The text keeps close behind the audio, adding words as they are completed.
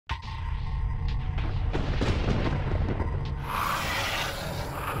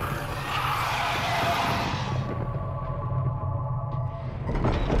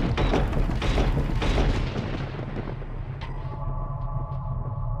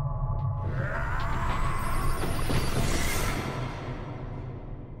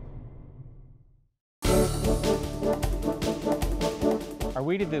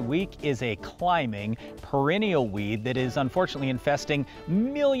Weed of the Week is a climbing perennial weed that is unfortunately infesting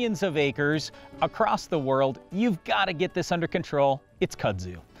millions of acres across the world. You've got to get this under control. It's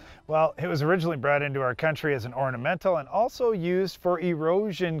kudzu. Well, it was originally brought into our country as an ornamental and also used for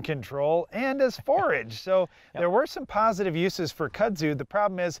erosion control and as forage. So there were some positive uses for kudzu. The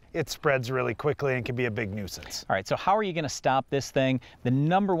problem is it spreads really quickly and can be a big nuisance. All right, so how are you going to stop this thing? The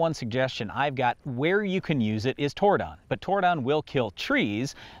number one suggestion I've got where you can use it is Tordon. But Tordon will kill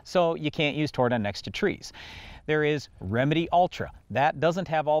trees, so you can't use Tordon next to trees. There is Remedy Ultra. That doesn't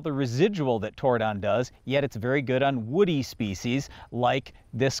have all the residual that Tordon does, yet it's very good on woody species like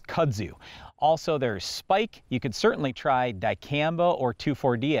this kudzu. Also, there's Spike. You could certainly try dicamba or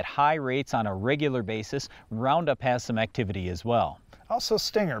 2,4-D at high rates on a regular basis. Roundup has some activity as well. Also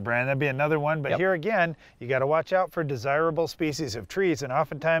Stinger, Brian, that'd be another one, but here again, you got to watch out for desirable species of trees, and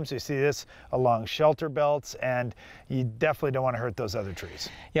oftentimes you see this along shelter belts, and you definitely don't want to hurt those other trees.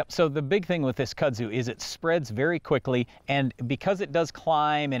 Yep, so the big thing with this kudzu is it spreads very quickly, and because it does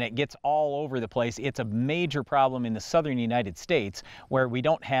climb and it gets all over the place, it's a major problem in the southern United States where we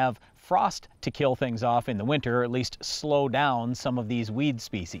don't have frost to kill things off in the winter, or at least slow down some of these weed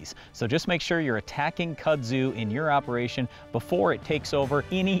species. So just make sure you're attacking kudzu in your operation before it takes over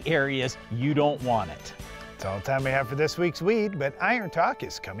any areas you don't want it. That's all the time we have for this week's Weed, but Iron Talk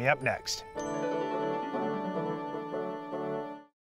is coming up next.